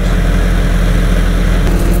cylinders.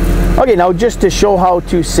 Okay, now just to show how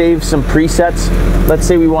to save some presets, let's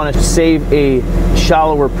say we want to save a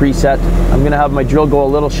shallower preset. I'm going to have my drill go a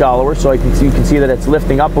little shallower so you can see that it's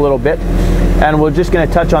lifting up a little bit. And we're just going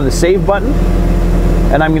to touch on the save button,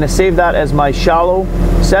 and I'm going to save that as my shallow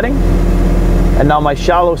setting. And now my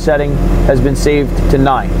shallow setting has been saved to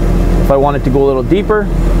 9. If I want it to go a little deeper,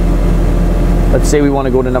 let's say we want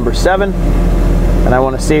to go to number 7, and I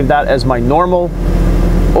want to save that as my normal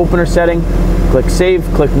opener setting. Click save,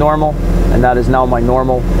 click normal, and that is now my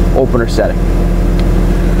normal opener setting.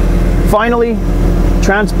 Finally,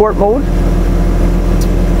 transport mode.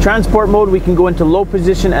 Transport mode, we can go into low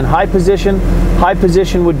position and high position. High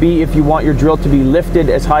position would be if you want your drill to be lifted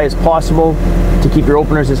as high as possible to keep your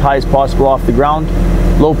openers as high as possible off the ground.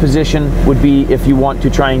 Low position would be if you want to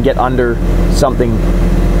try and get under something.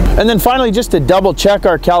 And then finally, just to double check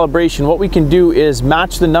our calibration, what we can do is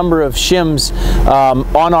match the number of shims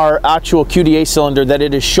on our actual QDA cylinder that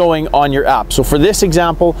it is showing on your app. So for this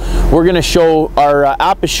example, we're going to show, our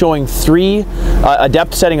app is showing 3, a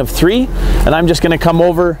depth setting of 3, and I'm just going to come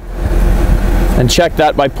over and check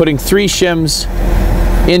that by putting 3 shims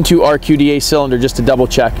into our QDA cylinder just to double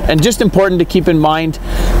check. And just important to keep in mind,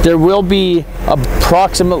 there will be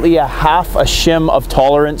approximately a half a shim of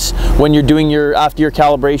tolerance when you're doing after your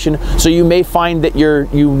calibration. So you may find that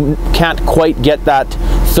you can't quite get that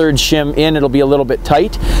 3rd shim in. It'll be a little bit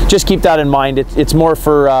tight. Just keep that in mind. It's more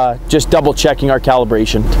for just double checking our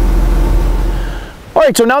calibration. All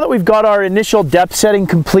right, so now that we've got our initial depth setting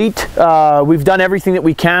complete, we've done everything that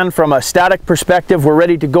we can from a static perspective. We're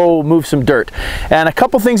ready to go move some dirt. And a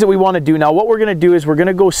couple things that we want to do now, what we're going to do is we're going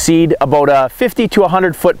to go seed about a 50 to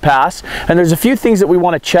 100 foot pass. And there's a few things that we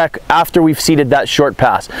want to check after we've seeded that short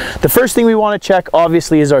pass. The first thing we want to check,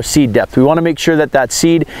 obviously, is our seed depth. We want to make sure that that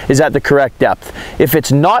seed is at the correct depth. If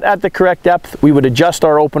it's not at the correct depth, we would adjust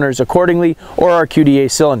our openers accordingly or our QDA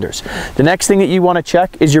cylinders. The next thing that you want to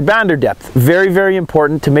check is your bander depth. Very, very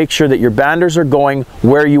important to make sure that your banders are going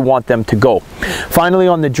where you want them to go. Finally,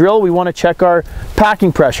 on the drill, we want to check our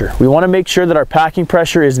packing pressure. We want to make sure that our packing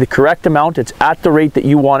pressure is the correct amount, it's at the rate that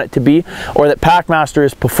you want it to be, or that PackMaster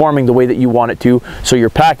is performing the way that you want it to, so your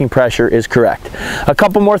packing pressure is correct. A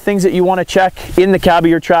couple more things that you want to check in the cab of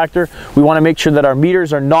your tractor. We want to make sure that our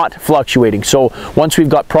meters are not fluctuating. So once we've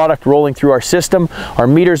got product rolling through our system, our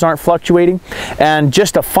meters aren't fluctuating. And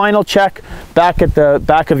just a final check back at the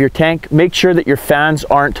back of your tank, make sure that your fans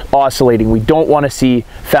aren't oscillating. We don't want to see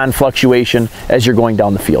fan fluctuation as you're going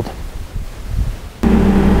down the field.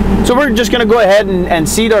 So we're just going to go ahead and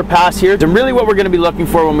seed our pass here. And really what we're going to be looking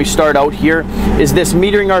for when we start out here is this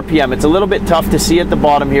metering RPM. It's a little bit tough to see at the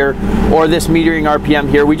bottom here, or this metering RPM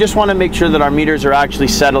here. We just want to make sure that our meters are actually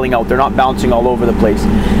settling out. They're not bouncing all over the place.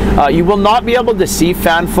 You will not be able to see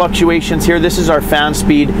fan fluctuations here. This is our fan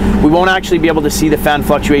speed. We won't actually be able to see the fan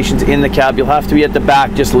fluctuations in the cab. You'll have to be at the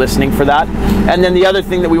back just listening for that. And then the other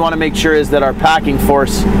thing that we want to make sure is that our packing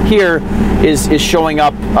force here is showing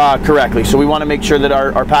up correctly. So we want to make sure that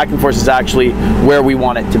our packing force is actually where we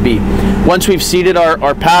want it to be. Once we've seeded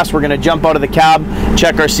our pass, we're going to jump out of the cab,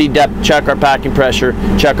 check our seed depth, check our packing pressure,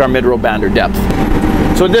 check our mid-row bander depth.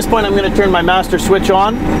 So at this point, I'm going to turn my master switch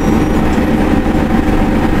on.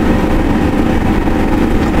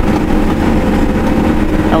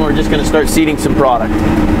 And we're just going to start seeding some product.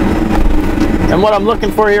 And what I'm looking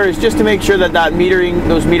for here is just to make sure that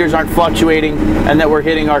those meters aren't fluctuating and that we're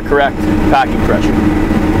hitting our correct packing pressure.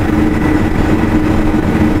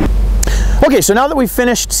 Okay, so now that we've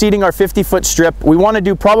finished seeding our 50-foot strip, we want to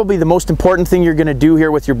do probably the most important thing you're going to do here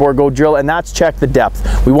with your Bourgault drill, and that's check the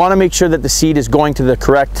depth. We want to make sure that the seed is going to the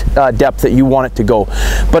correct depth that you want it to go.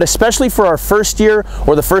 But especially for our first year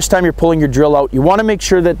or the first time you're pulling your drill out, you want to make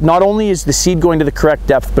sure that not only is the seed going to the correct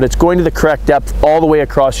depth, but it's going to the correct depth all the way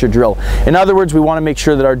across your drill. In other words, we want to make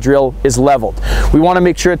sure that our drill is leveled. We want to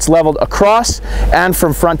make sure it's leveled across and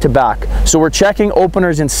from front to back. So we're checking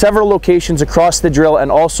openers in several locations across the drill,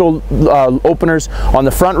 and also openers on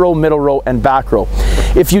the front row, middle row, and back row.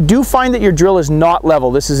 If you do find that your drill is not level,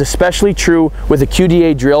 this is especially true with a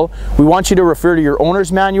QDA drill, we want you to refer to your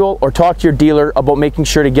owner's manual or talk to your dealer about making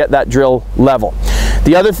sure to get that drill level.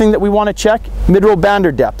 The other thing that we want to check, mid-row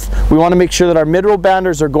bander depth. We want to make sure that our mid-row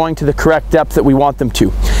banders are going to the correct depth that we want them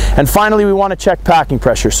to. And finally, we want to check packing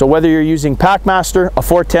pressure. So whether you're using PackMaster, a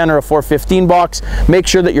 410 or a 415 box, make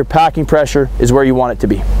sure that your packing pressure is where you want it to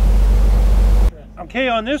be. Okay,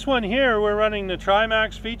 on this one here, we're running the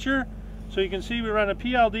Trimax feature. So you can see we run a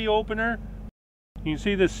PLD opener. You can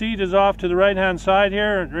see the seed is off to the right-hand side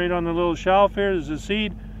here, right on the little shelf here is the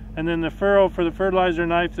seed. And then the furrow for the fertilizer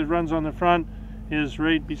knife that runs on the front is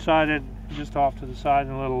right beside it, just off to the side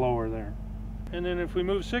and a little lower there. And then if we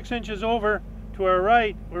move 6 inches over to our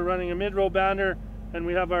right, we're running a mid-row bander, and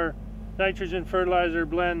we have our nitrogen fertilizer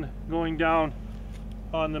blend going down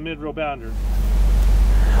on the mid-row bander.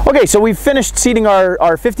 Okay, so we've finished seeding our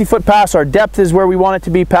 50-foot pass. Our depth is where we want it to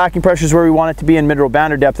be, packing pressure is where we want it to be, and mid-row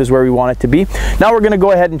bander depth is where we want it to be. Now we're going to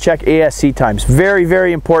go ahead and check ASC times. Very,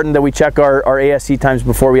 very important that we check our ASC times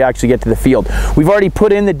before we actually get to the field. We've already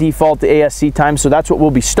put in the default ASC times, so that's what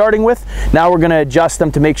we'll be starting with. Now we're going to adjust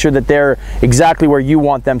them to make sure that they're exactly where you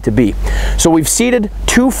want them to be. So we've seeded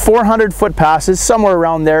 2 400-foot passes, somewhere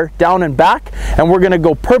around there, down and back, and we're going to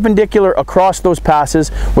go perpendicular across those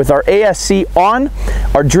passes with our ASC on,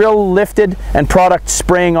 our drill lifted, and product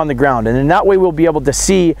spraying on the ground. And in that way we'll be able to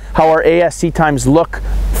see how our ASC times look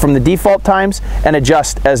from the default times and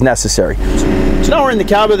adjust as necessary. So now we're in the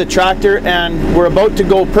cab of the tractor and we're about to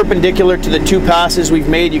go perpendicular to the 2 passes we've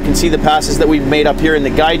made. You can see the passes that we've made up here in the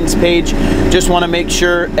guidance page. Just want to make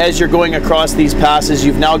sure as you're going across these passes,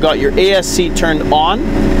 you've now got your ASC turned on,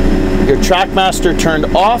 your TrackMaster turned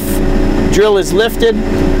off, drill is lifted,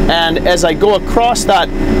 and as I go across that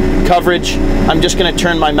coverage, I'm just going to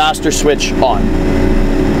turn my master switch on.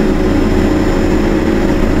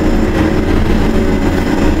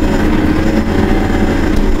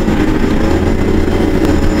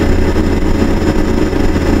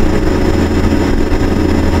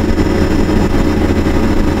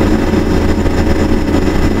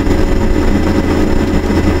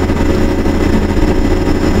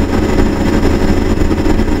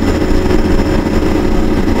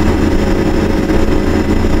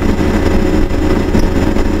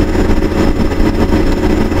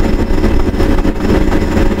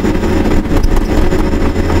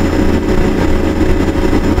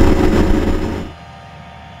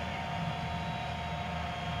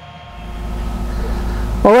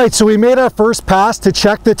 right, so we made our first pass to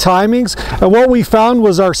check the timings, and what we found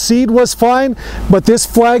was our seed was fine, but this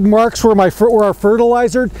flag marks where our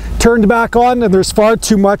fertilizer turned back on, and there's far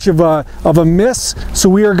too much of a miss. So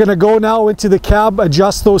we are going to go now into the cab,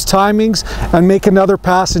 adjust those timings, and make another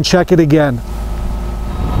pass and check it again.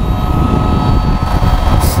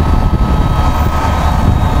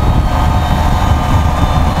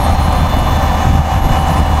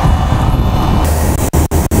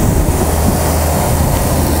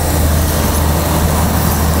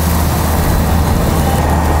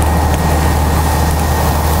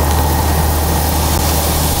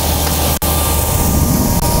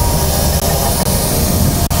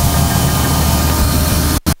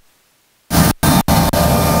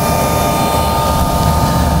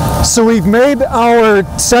 So we've made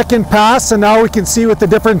our second pass, and now we can see with the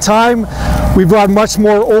different time, we've got much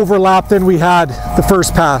more overlap than we had the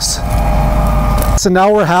first pass. So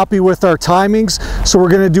now we're happy with our timings. So we're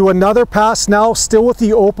going to do another pass now, still with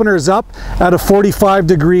the openers up at a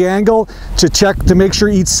 45-degree angle to check to make sure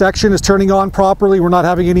each section is turning on properly. We're not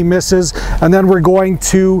having any misses. And then we're going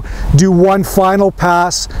to do one final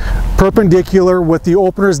pass perpendicular with the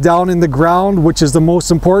openers down in the ground, which is the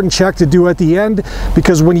most important check to do at the end,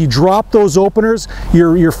 because when you drop those openers,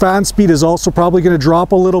 your fan speed is also probably going to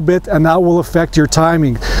drop a little bit, and that will affect your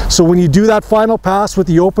timing. So when you do that final pass with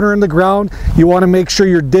the opener in the ground, you want to make sure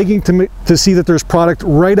you're digging to see that there's product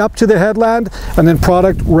right up to the headland and then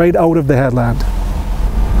product right out of the headland.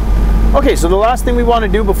 Okay, so the last thing we want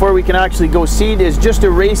to do before we can actually go seed is just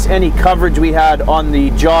erase any coverage we had on the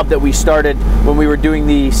job that we started when we were doing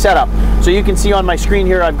the setup. So you can see on my screen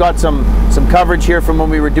here, I've got some coverage here from when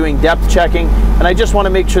we were doing depth checking, and I just want to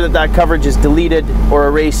make sure that that coverage is deleted or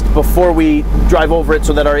erased before we drive over it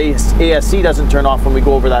so that our ASC doesn't turn off when we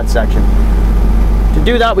go over that section. To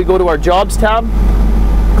do that, we go to our Jobs tab,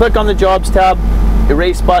 click on the Jobs tab,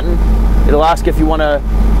 Erase button. It'll ask if you want to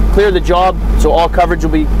clear the job, so all coverage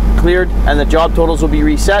will be cleared and the job totals will be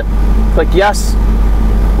reset. Click yes.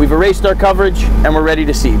 We've erased our coverage and we're ready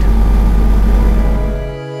to seed.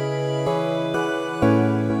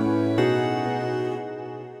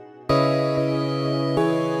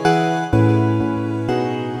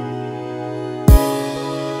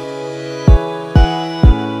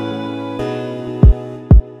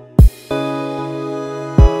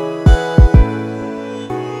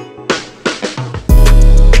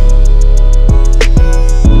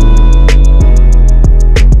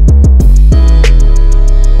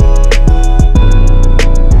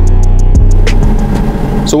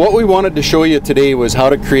 So what we wanted to show you today was how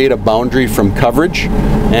to create a boundary from coverage.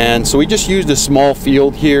 And so we just used a small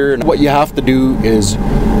field here, and what you have to do is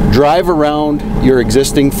drive around your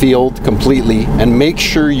existing field completely and make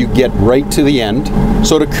sure you get right to the end.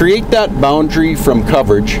 So to create that boundary from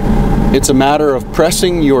coverage, it's a matter of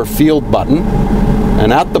pressing your field button,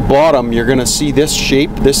 and at the bottom you're going to see this shape,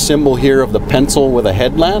 this symbol here of the pencil with a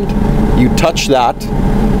headland. You touch that,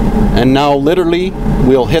 and now literally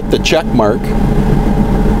we'll hit the check mark.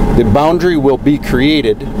 The boundary will be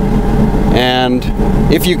created, and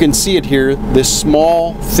if you can see it here, this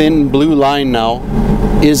small thin blue line now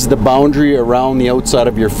is the boundary around the outside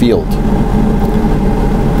of your field.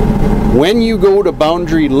 When you go to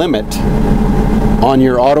boundary limit on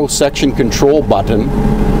your auto section control button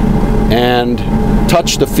and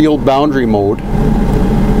touch the field boundary mode,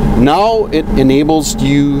 now it enables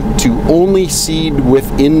you to only seed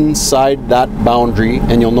inside that boundary,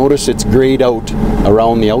 and you'll notice it's grayed out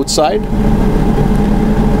around the outside.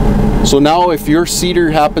 So now if your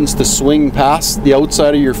seeder happens to swing past the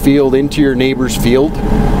outside of your field into your neighbor's field,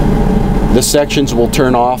 the sections will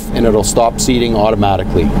turn off and it'll stop seeding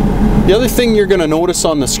automatically. The other thing you're going to notice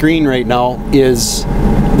on the screen right now is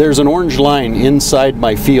there's an orange line inside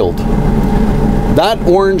my field. That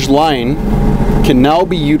orange line can now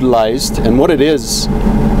be utilized, and what it is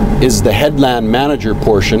the headland manager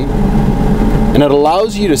portion, and it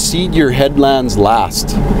allows you to seed your headlands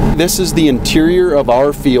last. This is the interior of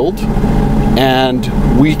our field, and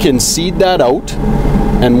we can seed that out,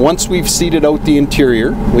 and once we've seeded out the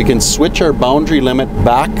interior, we can switch our boundary limit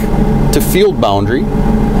back to field boundary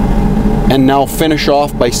and now finish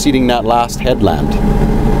off by seeding that last headland.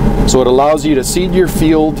 So it allows you to seed your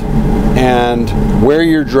field, and where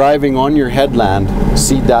you're driving on your headland,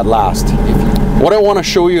 seed that last. What I want to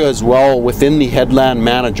show you as well within the headland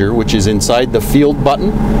manager, which is inside the field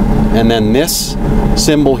button, and then this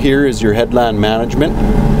symbol here is your headland management.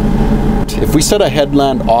 If we set a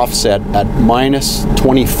headland offset at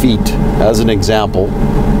 -20 feet as an example,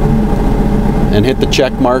 and hit the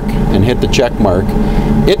check mark and hit the check mark,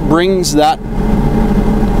 it brings that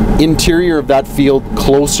interior of that field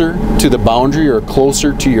closer to the boundary or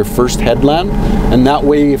closer to your first headland, and that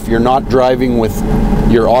way if you're not driving with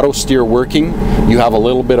your auto steer working, you have a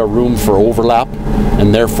little bit of room for overlap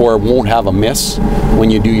and therefore won't have a miss when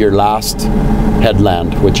you do your last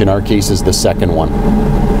headland, which in our case is the second one.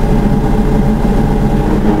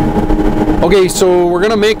 Okay, so we're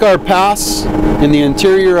going to make our pass in the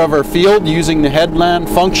interior of our field using the headland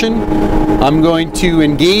function. I'm going to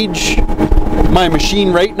engage my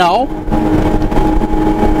machine right now,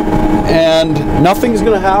 and nothing's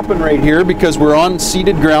going to happen right here because we're on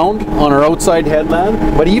seeded ground on our outside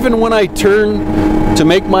headland. But even when I turn to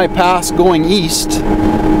make my pass going east,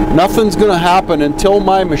 nothing's going to happen until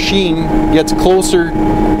my machine gets closer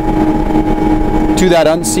to that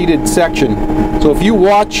unseeded section. So if you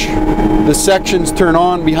watch the sections turn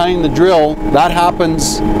on behind the drill, that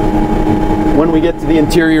happens when we get to the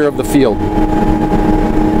interior of the field.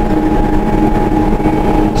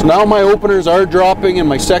 So now my openers are dropping and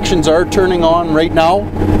my sections are turning on right now,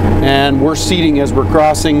 and we're seeding as we're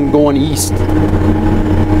crossing going east.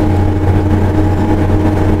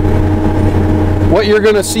 What you're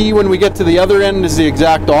going to see when we get to the other end is the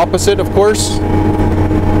exact opposite, of course.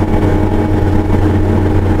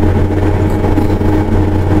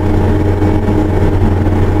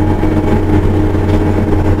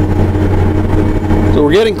 So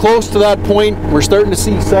we're getting close to that point. We're starting to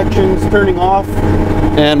see sections turning off.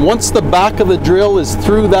 And once the back of the drill is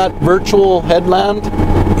through that virtual headland,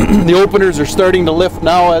 the openers are starting to lift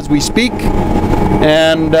now as we speak,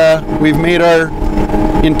 and we've made our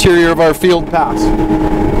interior of our field pass.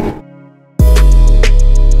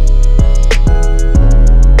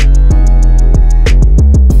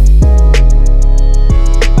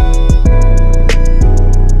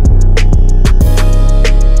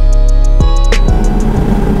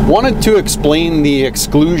 Wanted to explain the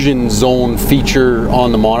exclusion zone feature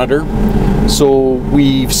on the monitor. So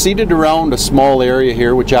we've seeded around a small area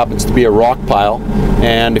here, which happens to be a rock pile,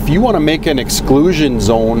 and if you want to make an exclusion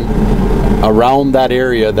zone around that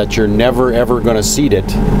area that you're never ever going to seed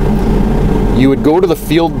it, you would go to the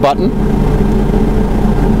field button,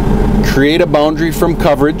 create a boundary from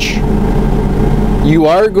coverage. You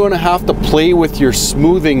are going to have to play with your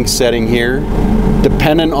smoothing setting here,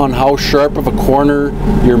 dependent on how sharp of a corner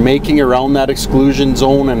you're making around that exclusion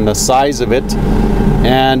zone and the size of it.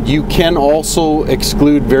 And you can also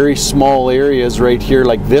exclude very small areas right here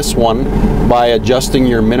like this one by adjusting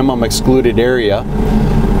your minimum excluded area.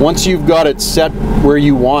 Once you've got it set where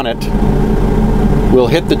you want it, we'll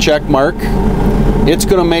hit the check mark. It's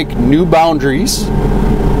going to make new boundaries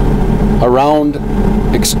around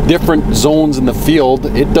different zones in the field.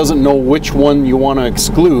 It doesn't know which one you want to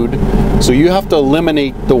exclude, so you have to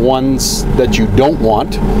eliminate the ones that you don't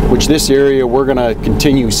want, which this area we're going to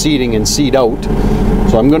continue seeding and seed out.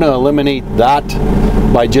 So I'm going to eliminate that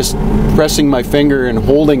by just pressing my finger and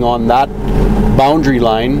holding on that boundary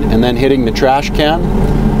line and then hitting the trash can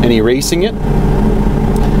and erasing it.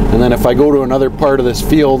 And then if I go to another part of this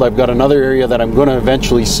field, I've got another area that I'm going to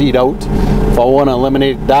eventually seed out. If I want to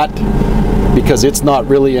eliminate that, because it's not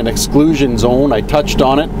really an exclusion zone, I touched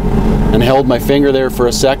on it and held my finger there for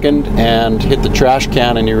a second and hit the trash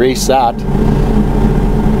can and erase that.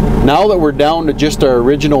 Now that we're down to just our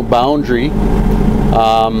original boundary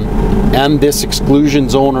and this exclusion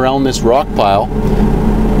zone around this rock pile,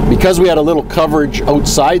 because we had a little coverage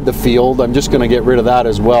outside the field, I'm just going to get rid of that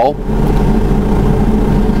as well.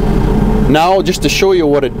 Now, just to show you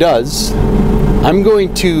what it does, I'm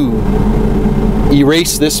going to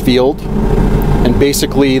erase this field, and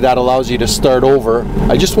basically that allows you to start over.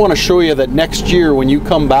 I just want to show you that next year when you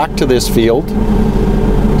come back to this field,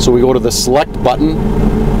 so we go to the select button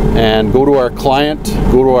and go to our client,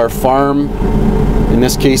 go to our farm. In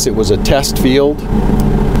this case it was a test field.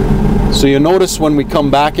 So you notice when we come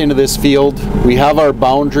back into this field, we have our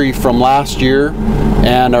boundary from last year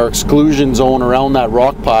and our exclusion zone around that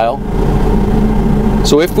rock pile.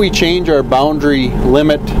 So if we change our boundary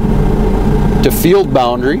limit to field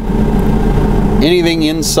boundary, anything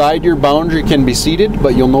inside your boundary can be seeded,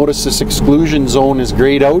 but you'll notice this exclusion zone is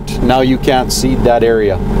grayed out. Now you can't seed that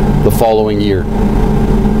area the following year.